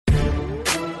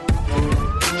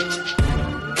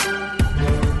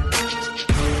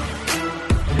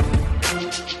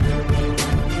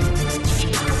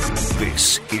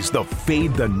the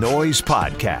Fade the Noise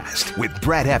podcast with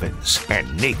Brad Evans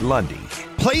and Nate Lundy.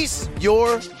 Place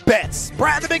your bets.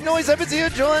 Brad the Big Noise Evans here,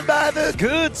 joined by the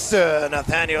good sir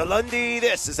Nathaniel Lundy.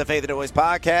 This is the Fade the Noise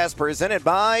podcast presented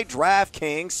by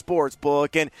DraftKings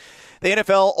Sportsbook. And the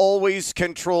NFL always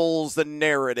controls the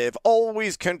narrative,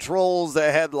 always controls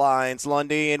the headlines,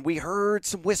 Lundy. And we heard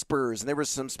some whispers, and there was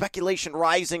some speculation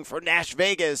rising for Nash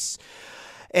Vegas.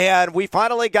 And we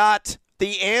finally got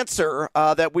the answer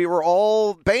that we were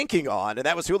all banking on, and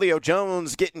that was Julio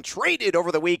Jones getting traded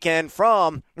over the weekend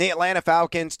from the Atlanta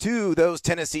Falcons to those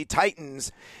Tennessee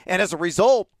Titans. And as a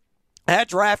result, at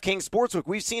DraftKings Sportsbook,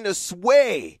 we've seen a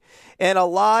sway in a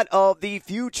lot of the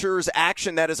futures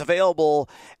action that is available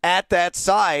at that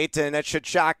site, and that should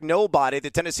shock nobody. The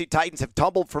Tennessee Titans have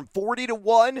tumbled from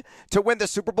 40-1 to win the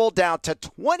Super Bowl down to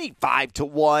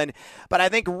 25-1. But I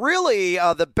think really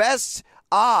the best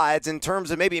odds in terms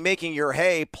of maybe making your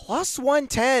hay, plus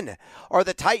 110 are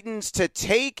the Titans to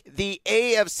take the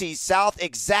AFC South.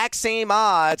 Exact same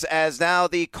odds as now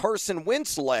the Carson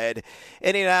Wentz-led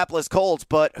Indianapolis Colts.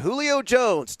 But Julio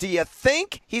Jones, do you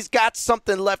think he's got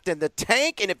something left in the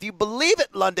tank? And if you believe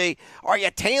it, Lundy, are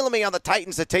you tailing me on the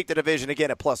Titans to take the division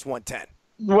again at plus 110?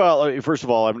 Well, first of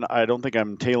all, I don't think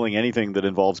I'm tailing anything that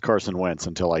involves Carson Wentz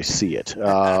until I see it.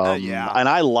 Yeah. And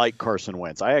I like Carson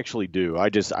Wentz. I actually do.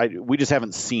 We just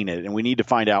haven't seen it, and we need to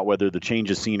find out whether the change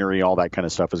of scenery, all that kind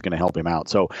of stuff, is going to help him out.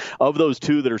 So of those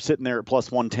two that are sitting there at plus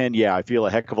 110, yeah, I feel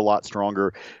a heck of a lot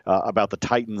stronger about the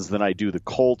Titans than I do the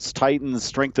Colts. Titans'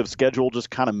 strength of schedule just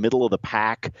kind of middle of the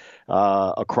pack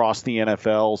across the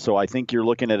NFL. So I think you're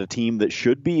looking at a team that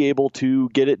should be able to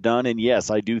get it done. And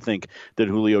yes, I do think that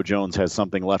Julio Jones has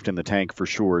something left in the tank for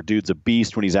sure. Dude's a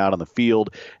beast when he's out on the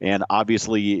field, and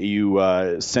obviously you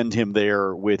send him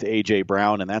there with A.J.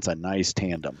 Brown, and that's a nice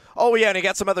tandem. Oh, yeah, and he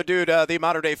got some other dude, the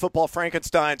modern-day football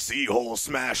Frankenstein, C-hole,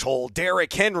 smash hole,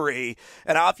 Derrick Henry.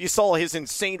 And if you saw his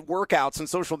insane workouts on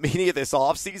social media this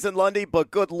offseason, Lundy,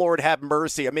 but good Lord have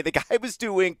mercy. I mean, the guy was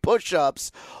doing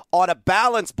push-ups on a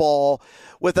balance ball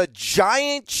with a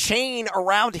giant chain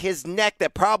around his neck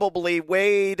that probably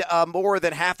weighed more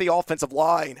than half the offensive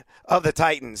line of the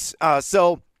Titans.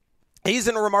 So he's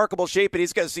in remarkable shape, and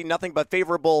he's going to see nothing but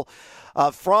favorable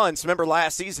fronts. Remember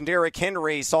last season, Derrick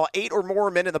Henry saw 8 or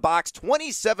more men in the box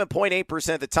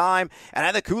 27.8% of the time, and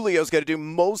I think Julio's going to do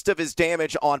most of his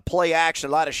damage on play action,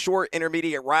 a lot of short,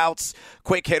 intermediate routes,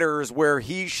 quick hitters where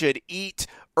he should eat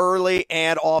early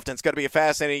and often. It's going to be a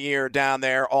fascinating year down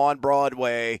there on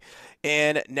Broadway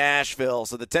in Nashville.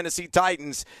 So the Tennessee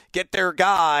Titans get their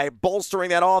guy bolstering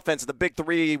that offense, the big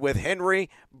three with Henry,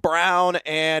 Brown,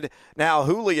 and now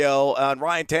Julio. And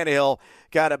Ryan Tannehill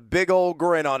got a big old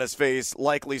grin on his face,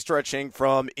 likely stretching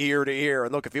from ear to ear.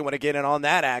 And look, if you want to get in on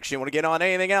that action, you want to get on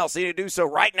anything else, you need to do so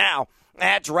right now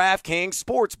at DraftKings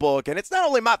Sportsbook. And it's not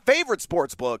only my favorite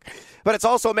sportsbook, but it's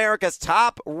also America's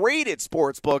top-rated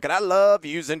sportsbook. And I love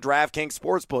using DraftKings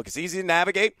Sportsbook. It's easy to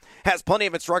navigate, has plenty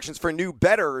of instructions for new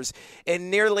bettors, and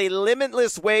nearly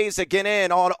limitless ways to get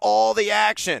in on all the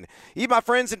action. Even my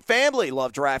friends and family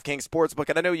love DraftKings Sportsbook,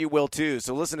 and I know you will too.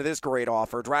 So listen to this great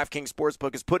offer. DraftKings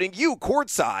Sportsbook is putting you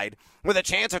courtside with a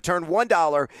chance to turn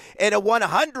 $1 into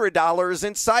 $100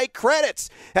 in site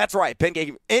credits. That's right.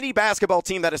 Pick any basketball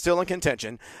team that is still in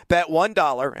contention. Bet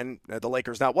 $1, and the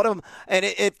Lakers not one of them. And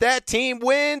if that team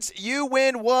wins, you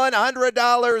win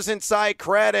 $100 in site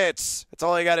credits. That's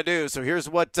all you got to do. So here's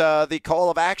what the call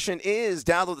of action is.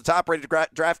 Download the top-rated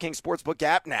DraftKings Sportsbook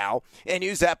app now and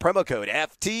use that promo code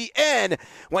FTN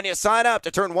when you sign up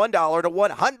to turn $1 to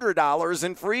 $100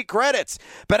 in free credits.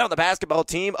 Bet on the basketball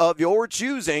team of your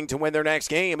choosing to win their next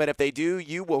game, and if they do,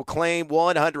 you will claim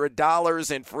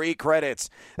 $100 in free credits.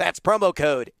 That's promo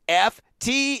code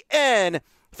FTN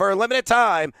for a limited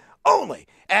time only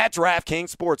at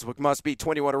DraftKings Sportsbook. Must be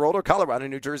 21 or older. Colorado,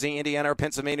 New Jersey, Indiana, or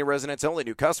Pennsylvania residents only.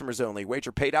 New customers only.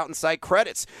 Wager paid out in site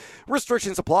credits.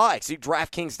 Restrictions apply. See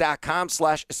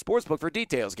DraftKings.com/sportsbook for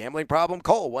details. Gambling problem?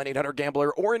 Call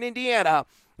 1-800-GAMBLER or in Indiana,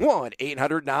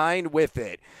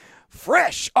 1-800-9-WITH-IT.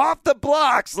 Fresh off the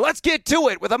blocks, let's get to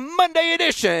it with a Monday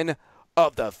edition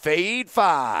of the Fade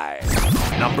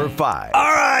 5. Number 5.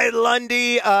 All right,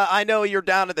 Lundy, I know you're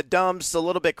down in the dumps, a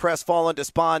little bit crestfallen,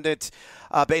 despondent,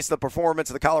 based on the performance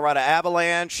of the Colorado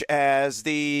Avalanche as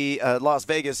the Las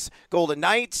Vegas Golden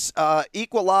Knights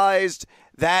equalized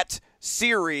that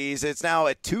series. It's now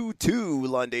at 2-2,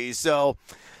 Lundy. So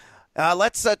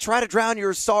let's try to drown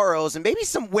your sorrows and maybe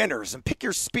some winners and pick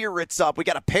your spirits up. We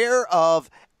got a pair of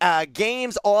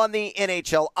games on the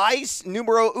NHL ice.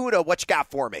 Numero uno, what you got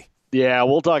for me? Yeah,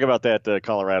 we'll talk about that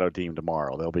Colorado team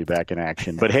tomorrow. They'll be back in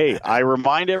action. But hey, I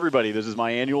remind everybody, this is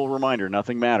my annual reminder,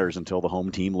 nothing matters until the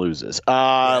home team loses.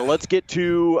 Let's get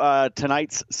to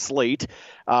tonight's slate.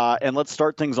 And let's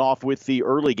start things off with the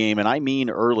early game, and I mean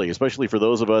early, especially for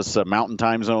those of us Mountain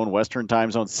Time Zone, Western Time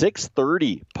Zone.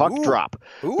 6:30 puck drop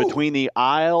between the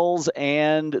Isles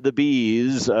and the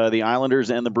Bees. The Islanders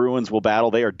and the Bruins will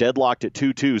battle. They are deadlocked at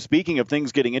 2-2. Speaking of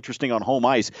things getting interesting on home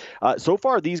ice, so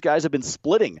far these guys have been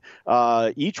splitting.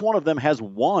 Each one of them has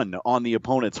won on the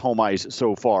opponent's home ice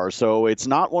so far, so it's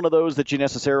not one of those that you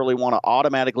necessarily want to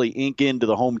automatically ink into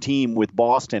the home team with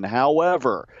Boston.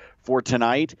 However, for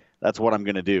tonight, that's what I'm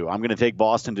going to do. I'm going to take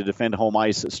Boston to defend home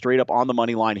ice straight up on the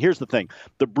money line. Here's the thing.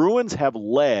 The Bruins have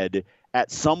led at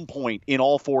some point in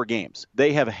all four games.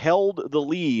 They have held the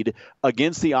lead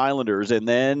against the Islanders, and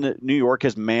then New York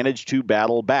has managed to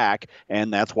battle back,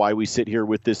 and that's why we sit here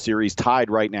with this series tied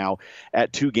right now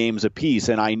at 2 games apiece.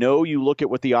 And I know you look at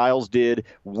what the Isles did,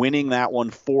 winning that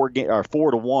one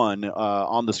 4-1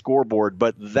 on the scoreboard,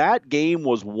 but that game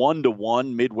was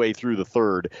 1-1 midway through the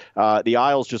third. The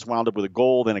Isles just wound up with a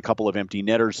goal, then a couple of empty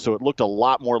netters, so it looked a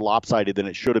lot more lopsided than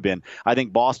it should have been. I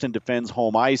think Boston defends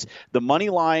home ice. The money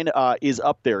line is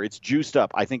up there. It's juiced up.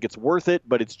 I think it's worth it,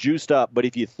 but it's juiced up. But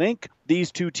if you think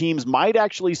these two teams might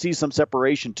actually see some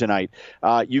separation tonight,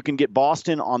 you can get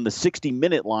Boston on the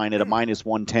 60-minute line at a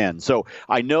 -110. So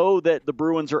I know that the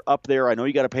Bruins are up there. I know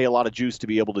you got to pay a lot of juice to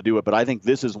be able to do it, but I think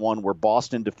this is one where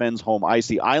Boston defends home ice.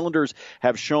 The Islanders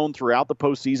have shown throughout the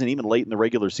postseason, even late in the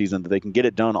regular season, that they can get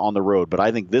it done on the road. But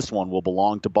I think this one will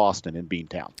belong to Boston in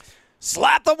Beantown.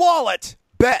 Slap the wallet.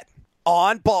 Bet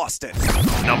on Boston.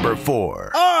 Number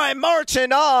 4. All right,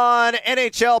 marching on.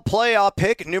 NHL playoff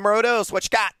pick numero dos. What you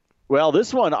got? Well,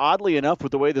 this one, oddly enough,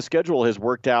 with the way the schedule has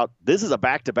worked out, this is a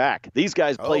back-to-back. These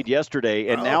guys played yesterday,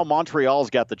 and now Montreal's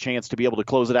got the chance to be able to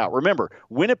close it out. Remember,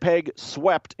 Winnipeg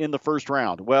swept in the first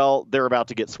round. Well, they're about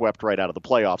to get swept right out of the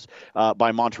playoffs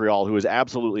by Montreal, who is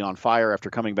absolutely on fire after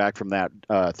coming back from that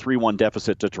 3-1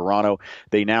 deficit to Toronto.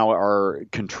 They now are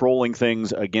controlling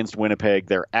things against Winnipeg.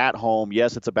 They're at home.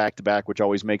 Yes, it's a back-to-back, which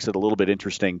always makes it a little bit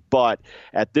interesting. But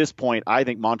at this point, I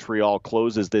think Montreal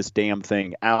closes this damn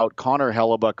thing out. Connor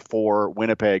Hellebuck for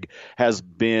Winnipeg has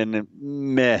been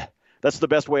meh. That's the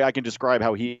best way I can describe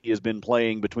how he has been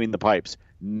playing between the pipes.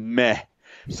 Meh.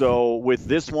 So with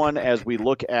this one, as we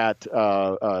look at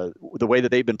the way that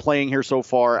they've been playing here so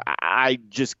far, I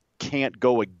just can't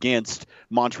go against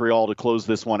Montreal to close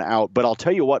this one out. But I'll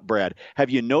tell you what, Brad, have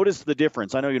you noticed the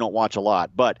difference? I know you don't watch a lot,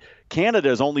 but Canada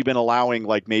has only been allowing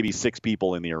like maybe 6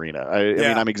 people in the arena. I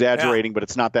mean, I'm exaggerating, but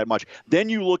it's not that much. Then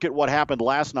you look at what happened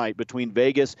last night between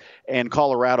Vegas and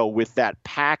Colorado with that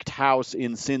packed house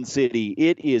in Sin City.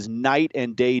 It is night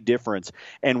and day difference.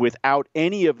 And without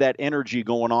any of that energy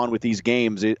going on with these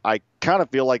games, I kind of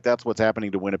feel like that's what's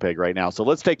happening to Winnipeg right now. So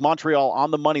let's take Montreal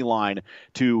on the money line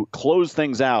to close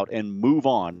things out and move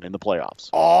on in the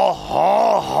playoffs.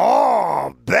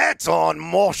 Bet on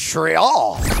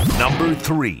Montreal. Number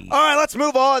 3. All right, let's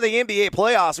move on to the NBA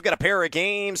playoffs. We've got a pair of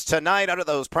games tonight under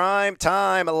those prime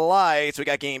time lights. We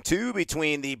got game 2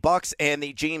 between the Bucks and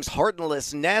the James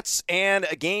Hardenless Nets, and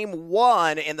game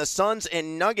 1 in the Suns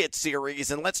and Nuggets series.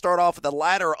 And let's start off with the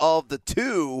latter of the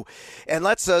two, and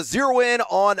let's zero in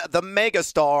on the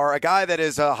megastar, a guy that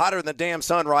is hotter than the damn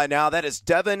sun right now. That is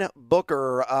Devin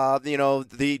Booker.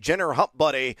 The Jenner hump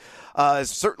buddy is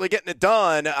certainly getting it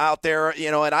done out there.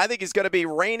 And I think he's going to be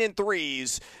raining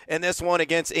threes in this one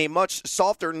against a much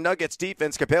softer Nuggets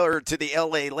defense compared to the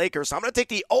LA Lakers. So I'm going to take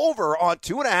the over on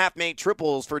 2.5 made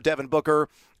triples for Devin Booker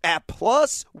at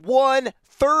 +130.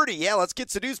 Yeah, let's get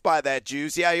seduced by that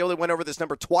juice. Yeah, he only went over this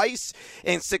number twice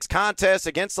in 6 contests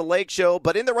against the Lake Show,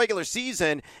 but in the regular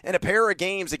season, in a pair of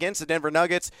games against the Denver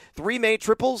Nuggets, 3 made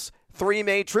triples. 3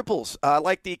 made triples. I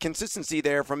like the consistency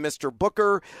there from Mr.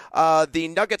 Booker. The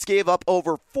Nuggets gave up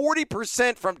over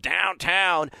 40% from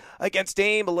downtown against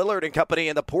Dame Lillard and company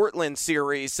in the Portland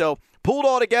series. So pulled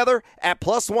all together at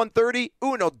 +130.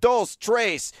 Uno, dos,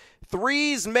 tres.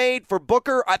 Threes made for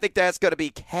Booker. I think that's going to be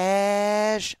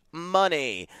cash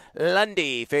money.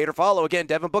 Lundy, fade or follow. Again,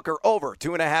 Devin Booker over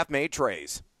 2.5 made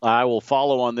trays. I will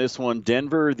follow on this one.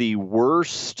 Denver, the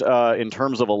worst in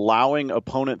terms of allowing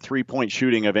opponent three-point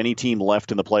shooting of any team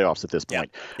left in the playoffs at this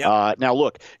point. Yep. Now,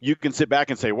 look, you can sit back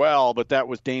and say, well, but that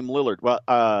was Dame Lillard. Well,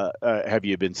 have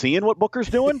you been seeing what Booker's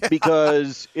doing?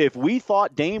 Because if we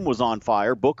thought Dame was on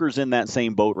fire, Booker's in that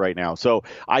same boat right now. So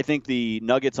I think the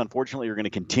Nuggets, unfortunately, are going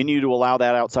to continue to allow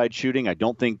that outside shooting. I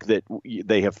don't think that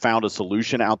they have found a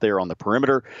solution out there on the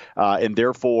perimeter. And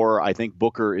therefore, I think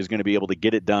Booker is going to be able to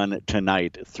get it done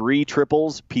tonight. 3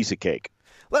 triples, piece of cake.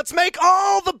 Let's make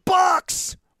all the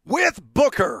bucks with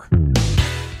Booker.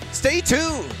 Stay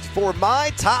tuned for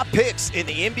my top picks in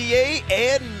the NBA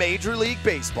and Major League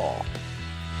Baseball.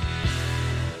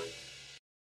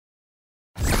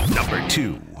 Number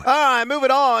 2. All right,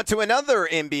 moving on to another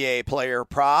NBA player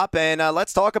prop, and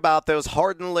let's talk about those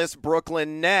Hardenless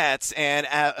Brooklyn Nets. And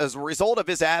as a result of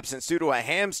his absence due to a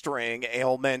hamstring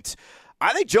ailment,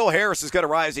 I think Joe Harris is going to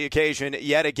rise to the occasion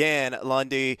yet again,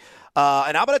 Lundy.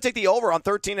 And I'm going to take the over on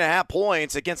 13.5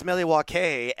 points against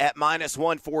Milwaukee at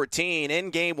 -114.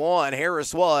 In Game 1,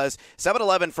 Harris was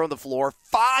 7-11 from the floor,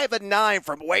 5-9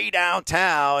 from way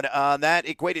downtown. That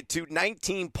equated to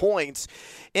 19 points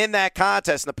in that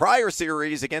contest. In the prior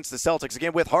series against the Celtics,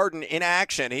 again with Harden in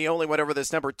action, he only went over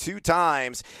this number 2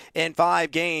 times in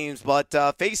 5 games, but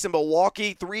facing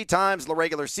Milwaukee 3 times in the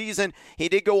regular season, he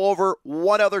did go over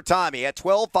one other time. He had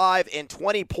 12, 5, and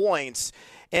 20 points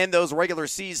in those regular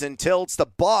season tilts. The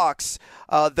Bucks,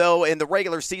 though, in the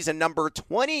regular season, number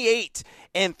 28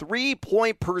 in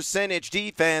three-point percentage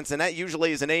defense, and that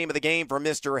usually is the name of the game for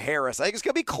Mr. Harris. I think it's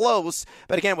going to be close,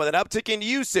 but again, with an uptick in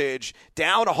usage,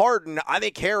 down Harden, I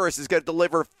think Harris is going to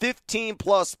deliver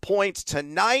 15-plus points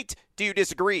tonight. Do you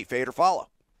disagree? Fade or follow?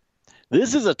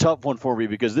 This is a tough one for me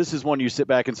because this is one you sit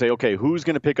back and say, okay, who's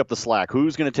going to pick up the slack?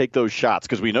 Who's going to take those shots?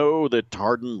 Because we know that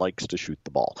Harden likes to shoot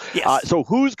the ball. Yes. So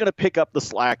who's going to pick up the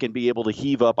slack and be able to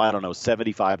heave up,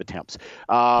 75 attempts?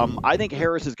 I think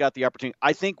Harris has got the opportunity.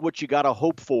 I think what you got to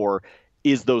hope for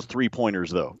is those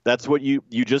 3-pointers, though. That's what you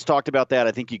just talked about that.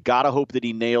 I think you got to hope that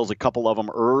he nails a couple of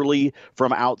them early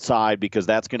from outside because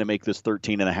that's going to make this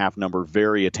 13.5 number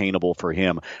very attainable for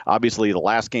him. Obviously, the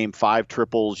last game, 5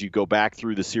 triples. You go back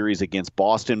through the series against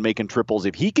Boston making triples.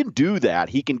 If he can do that,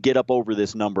 he can get up over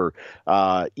this number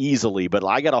easily. But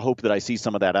I got to hope that I see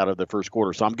some of that out of the first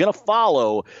quarter. So I'm going to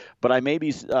follow, but I might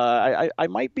be get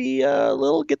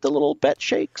the little bet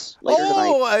shakes later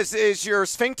tonight. Is your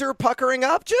sphincter puckering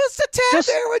up just a tad? Just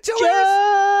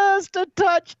a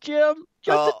touch, Jim.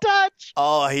 Just a touch.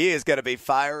 Oh, he is going to be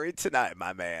fiery tonight,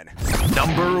 my man.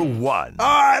 Number 1.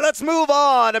 All right, let's move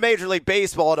on to Major League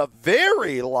Baseball. A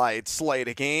very light slate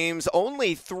of games.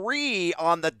 Only 3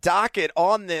 on the docket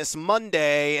on this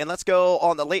Monday. And let's go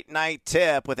on the late night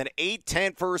tip with an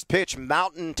 8:10 first pitch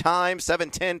Mountain Time,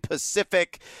 7:10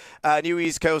 Pacific. New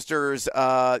East Coasters,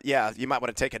 you might want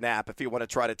to take a nap if you want to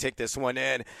try to take this one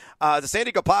in. The San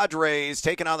Diego Padres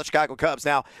taking on the Chicago Cubs.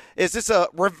 Now, is this a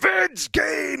revenge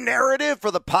game narrative for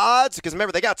the Pods? Because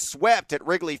remember, they got swept at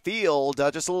Wrigley Field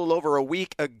just a little over a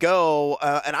week ago.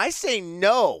 And I say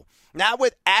no. Now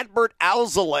with Adbert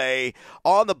Alzolay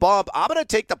on the bump, I'm going to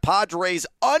take the Padres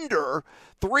under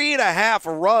 3.5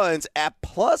 runs at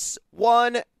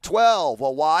 +112.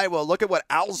 Well, why? Well, look at what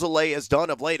Alzolay has done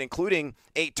of late, including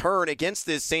a turn against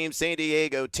this same San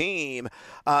Diego team.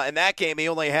 In that game, he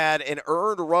only had an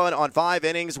earned run on 5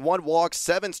 innings, 1 walk,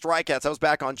 7 strikeouts. That was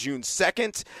back on June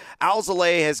 2nd.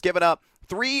 Alzolay has given up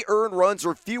 3 earned runs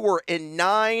or fewer in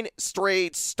 9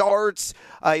 straight starts.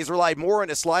 He's relied more on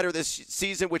his slider this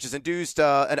season, which has induced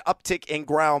an uptick in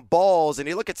ground balls. And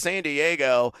you look at San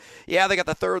Diego, they got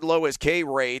the 3rd lowest K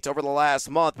rate over the last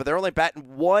month, but they're only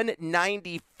batting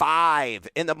 195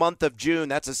 in the month of June.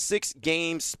 That's a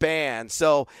 6-game span.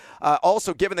 So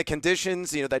also given the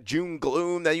conditions, that June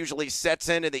gloom that usually sets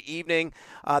in the evening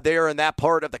there in that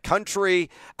part of the country,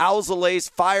 Alzolay's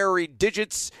fiery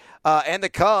digits and the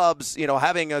Cubs,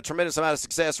 having a tremendous amount of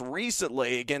success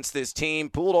recently against this team,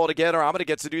 pulled all together. I'm going to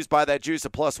get seduced by that juice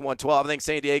at +112. I think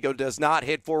San Diego does not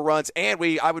hit 4 runs, and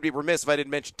I would be remiss if I didn't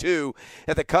mention, too,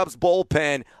 that the Cubs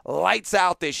bullpen lights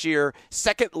out this year,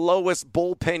 2nd lowest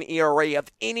bullpen ERA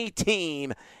of any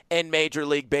team in Major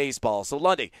League Baseball. So,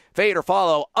 Lundy, fade or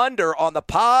follow under on the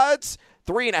Pods,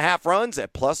 3.5 runs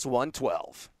at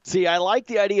 +112. See, I like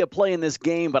the idea of playing this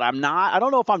game, but I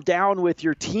don't know if I'm down with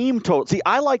your team total. See,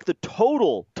 I like the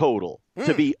total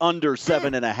to be under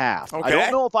 7.5. Okay. I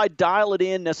don't know if I dial it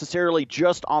in necessarily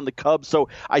just on the Cubs. So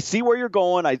I see where you're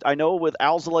going. I know with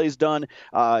Alzolay's done,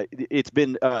 it's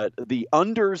been the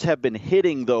unders have been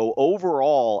hitting, though,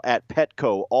 overall at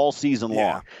Petco all season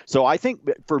long. So I think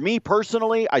for me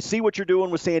personally, I see what you're doing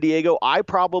with San Diego. I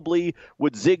probably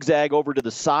would zigzag over to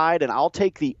the side, and I'll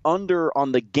take the under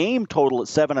on the game total at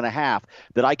 7.5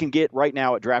 that I can get right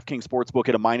now at DraftKings Sportsbook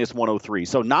at a -103.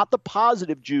 So not the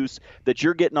positive juice that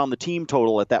you're getting on the team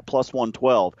total at that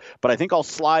 +112, but I think I'll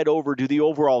slide over to the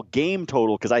overall game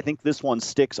total because I think this one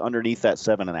sticks underneath that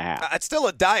 7.5. It's still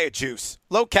a diet juice.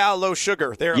 Low cal, low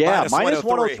sugar. There,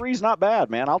 -103 is not bad,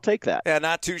 man. I'll take that. Yeah,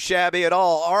 not too shabby at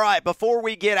all. All right, before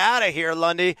we get out of here,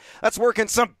 Lundy, let's work in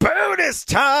some bonus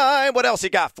time. What else you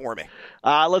got for me?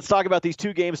 Let's talk about these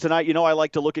two games tonight. You know, I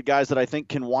like to look at guys that I think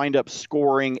can wind up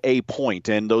scoring a point.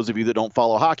 And those of you that don't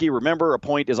follow hockey, remember a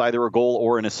point is either a goal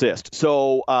or an assist.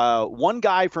 So one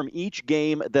guy from each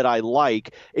game that I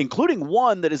like, including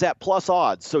one that is at plus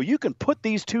odds. So you can put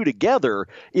these two together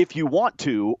if you want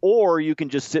to, or you can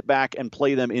just sit back and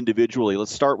play them individually.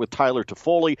 Let's start with Tyler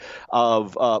Toffoli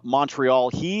of Montreal.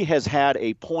 He has had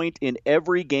a point in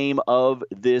every game of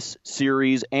this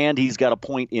series, and he's got a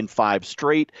point in 5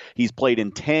 straight. He's played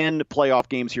in 10 playoff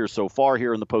games here so far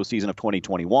here in the postseason of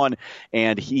 2021,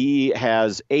 and he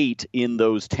has 8 in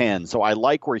those 10. So I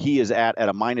like where he is at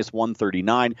a minus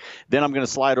 139. Then I'm going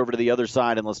to slide over to the other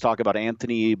side, and let's talk about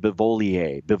Anthony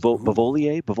Beauvillier.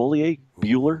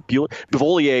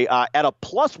 Beauvillier at a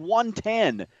plus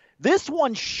 110. This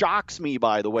one shocks me,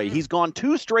 by the way. He's gone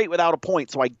 2 straight without a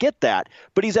point, so I get that.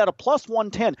 But he's at a plus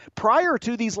 110. Prior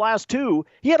to these last 2,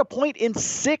 he had a point in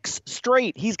 6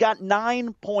 straight. He's got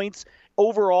 9 points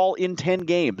overall in 10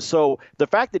 games. So the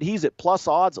fact that he's at plus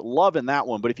odds, loving that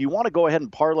one. But if you want to go ahead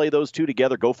and parlay those two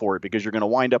together, go for it, because you're going to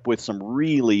wind up with some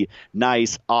really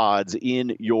nice odds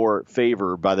in your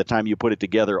favor by the time you put it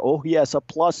together. Oh, yes, a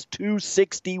plus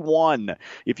 261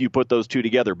 if you put those two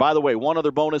together. By the way, one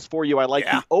other bonus for you. I like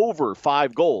the over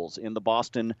 5 goals in the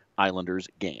Boston Islanders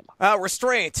game.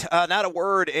 Restraint, not a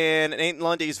word in Nathan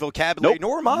Lundy's vocabulary, nope,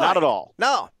 nor mine. Not at all.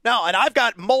 No, and I've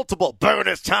got multiple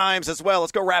bonus times as well.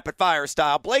 Let's go rapid fire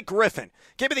style. Blake Griffin,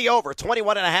 give me the over,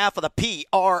 21.5 of the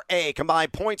PRA,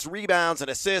 combined points, rebounds, and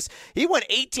assists. He went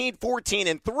 18, 14,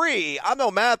 and 3. I'm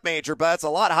no math major, but that's a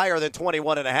lot higher than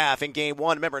 21.5 in game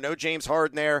 1. Remember, no James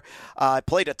Harden there.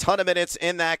 Played a ton of minutes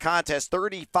in that contest,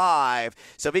 35.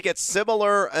 So if he gets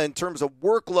similar in terms of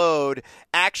workload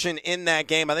action in that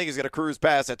game, I think he's going to cruise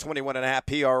past that 21.5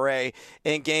 PRA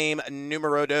in game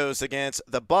numero dos against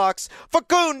the Bucks.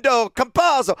 Facundo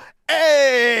Campazzo,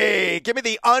 hey, give me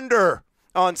the under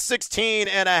on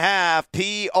 16.5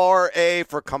 PRA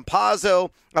for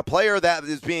Campazzo, a player that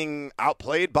is being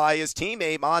outplayed by his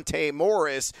teammate Monte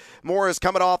Morris. Morris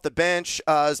coming off the bench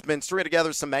has been stringing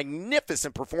together some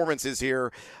magnificent performances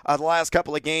here the last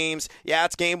couple of games. Yeah,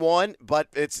 it's game 1, but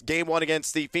it's game 1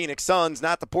 against the Phoenix Suns,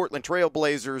 not the Portland Trail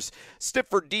Blazers.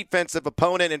 Stiffer defensive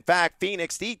opponent. In fact,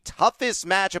 Phoenix, the toughest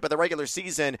matchup of the regular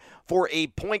season for a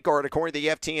point guard, according to the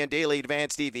FTN Daily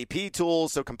Advanced EVP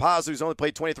tools. So Campazzo's only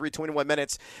played 21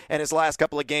 minutes in his last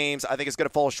couple of games. I think it's going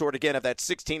to fall short again of that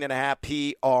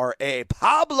 16.5 PRA.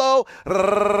 Pablo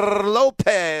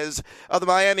Lopez of the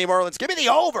Miami Marlins. Give me the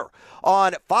over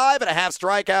on 5.5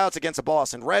 strikeouts against the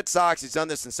Boston Red Sox. He's done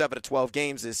this in 7 of 12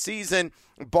 games this season.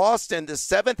 Boston, the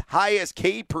 7th highest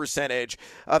K percentage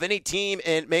of any team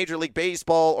in Major League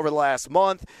Baseball over the last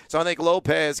month. So I think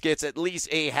Lopez gets at least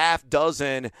a half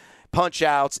dozen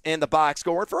punch-outs in the box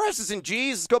score. And for S's and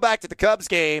G's, let's go back to the Cubs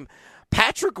game.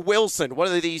 Patrick Wilson, one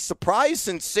of the surprise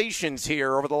sensations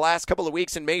here over the last couple of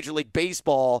weeks in Major League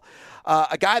Baseball,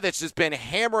 a guy that's just been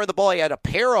hammering the ball. He had a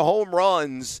pair of home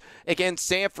runs against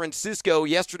San Francisco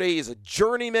yesterday. He's a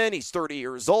journeyman. He's 30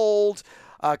 years old.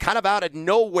 Kind of out of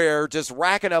nowhere, just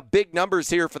racking up big numbers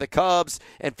here for the Cubs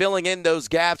and filling in those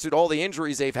gaps with all the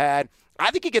injuries they've had. I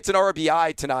think he gets an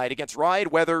RBI tonight against Ryan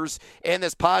Weathers and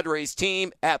this Padres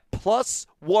team at plus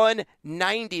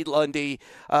 190, Lundy.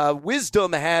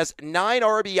 Wisdom has 9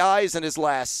 RBIs in his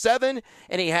last 7,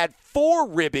 and he had 4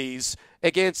 ribbies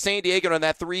against San Diego in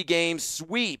that 3-game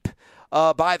sweep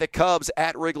by the Cubs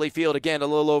at Wrigley Field, again, a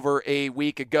little over a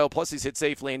week ago. Plus, he's hit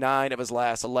safely 9 of his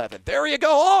last 11. There you go.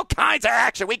 All kinds of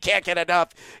action. We can't get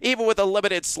enough, even with a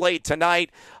limited slate tonight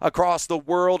across the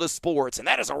world of sports. And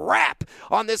that is a wrap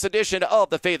on this edition of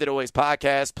the Fade the Noise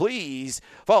podcast. Please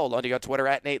follow Lundy on Twitter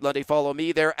at Nate Lundy. Follow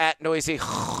me there at Noisy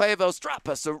Huevos. Drop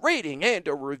us a rating and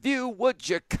a review, would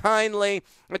you kindly?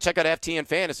 And check out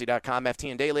FTNFantasy.com,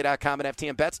 FTNDaily.com, and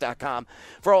FTNBets.com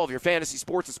for all of your fantasy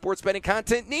sports and sports betting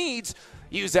content needs.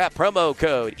 Use that promo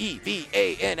code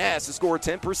EVANS to score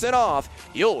 10% off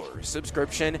your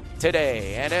subscription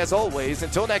today. And as always,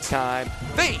 until next time,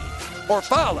 fade or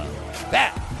follow.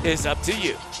 That is up to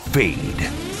you. Fade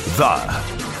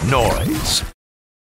the Noise.